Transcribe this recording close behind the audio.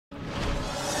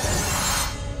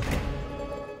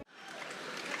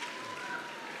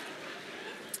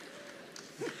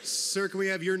Sir, can we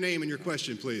have your name and your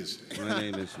question, please? My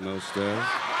name is Mostel.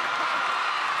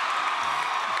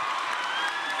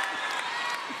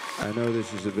 I know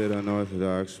this is a bit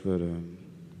unorthodox, but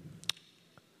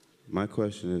my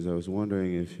question is, I was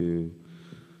wondering if you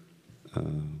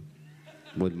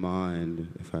would mind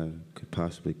if I could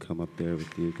possibly come up there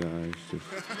with you guys.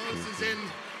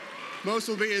 Most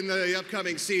will be in the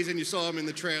upcoming season. You saw him in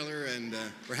the trailer, and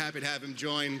we're happy to have him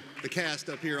join the cast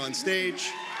up here on stage.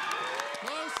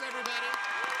 Most, everybody.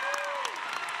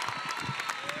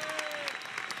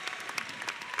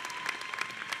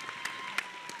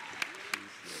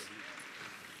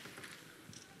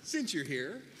 Since you're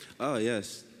here. Oh,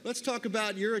 yes. Let's talk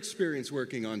about your experience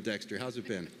working on Dexter. How's it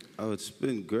been? Oh, it's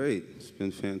been great. It's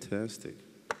been fantastic.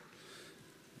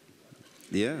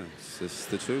 Yeah, it's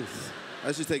just the truth.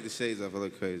 I should take the shades off. I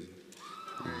look crazy.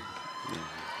 Yeah.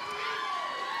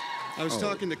 I was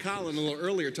talking to Colin a little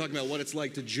earlier, talking about what it's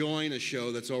like to join a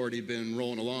show that's already been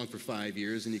rolling along for 5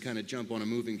 years, and you kind of jump on a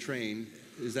moving train.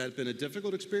 Has that been a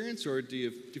difficult experience, or do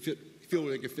you feel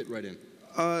like you fit right in?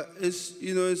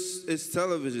 It's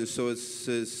television, so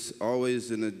it's always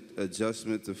an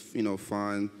adjustment to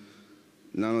find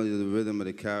not only the rhythm of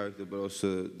the character, but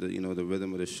also the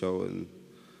rhythm of the show, and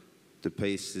the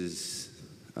pace is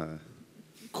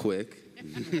quick.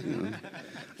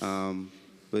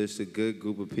 But it's a good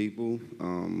group of people,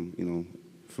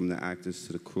 from the actors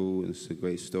to the crew, and it's a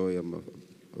great story. I'm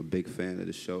a big fan of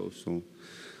the show, so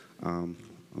I'm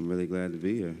really glad to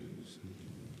be here.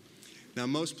 Now,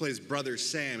 Most plays Brother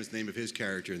Sam is the name of his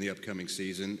character in the upcoming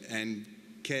season. And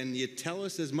can you tell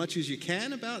us as much as you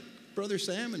can about Brother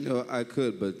Sam? No, I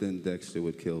could, but then Dexter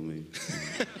would kill me.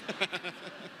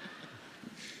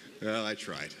 Well, I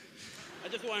tried. I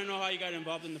just want to know how you got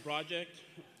involved in the project.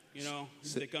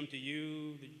 They come to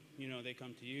you, they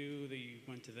come to you, you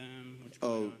went to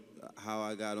them. How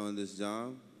I got on this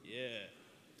job? Yeah.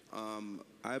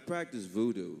 I practice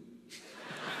voodoo.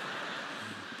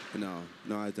 No,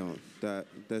 I don't.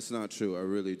 That's not true. I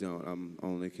really don't. I'm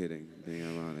only kidding, being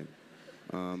ironic.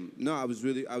 No, I was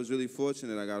really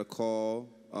fortunate. I got a call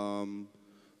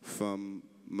from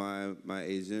my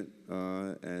agent,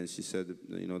 and she said that,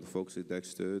 the folks at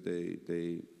Dexter,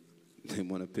 they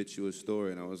want to pitch you a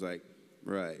story, and I was like,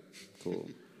 right, cool.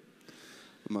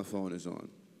 My phone is on.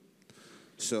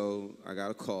 So I got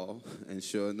a call, and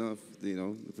sure enough,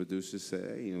 the producers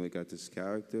said, hey, we got this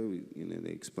character.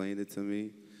 They explained it to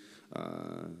me.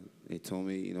 They told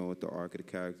me, what the arc of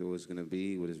the character was going to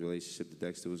be, what his relationship to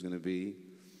Dexter was going to be.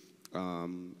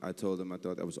 I told them I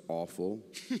thought that was awful,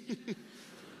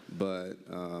 but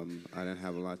I didn't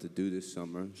have a lot to do this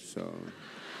summer, so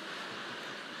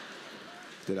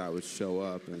that I would show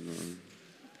up, and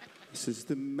this is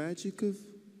the magic of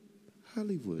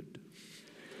Hollywood.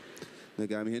 They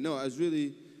got me here. No, I was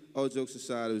really, all jokes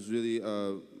aside, I was really,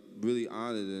 really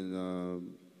honored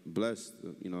and blessed.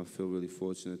 I feel really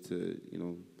fortunate to,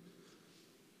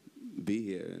 be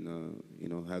here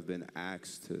and, have been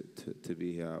asked to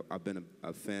be here. I've been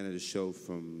a fan of the show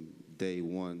from day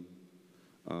one,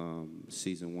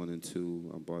 season 1 and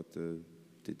 2. I bought the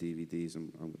DVDs.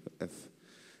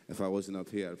 If I wasn't up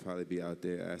here, I'd probably be out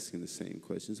there asking the same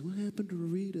questions. What happened to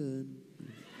Rita?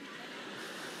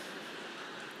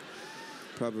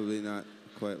 Probably not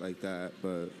quite like that,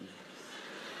 but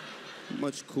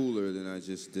much cooler than I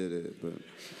just did it. But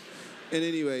and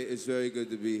anyway, it's very good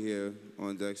to be here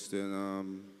on Dexter,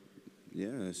 and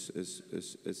yeah,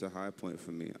 it's a high point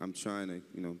for me. I'm trying to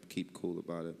keep cool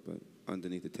about it, but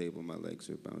underneath the table, my legs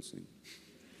are bouncing.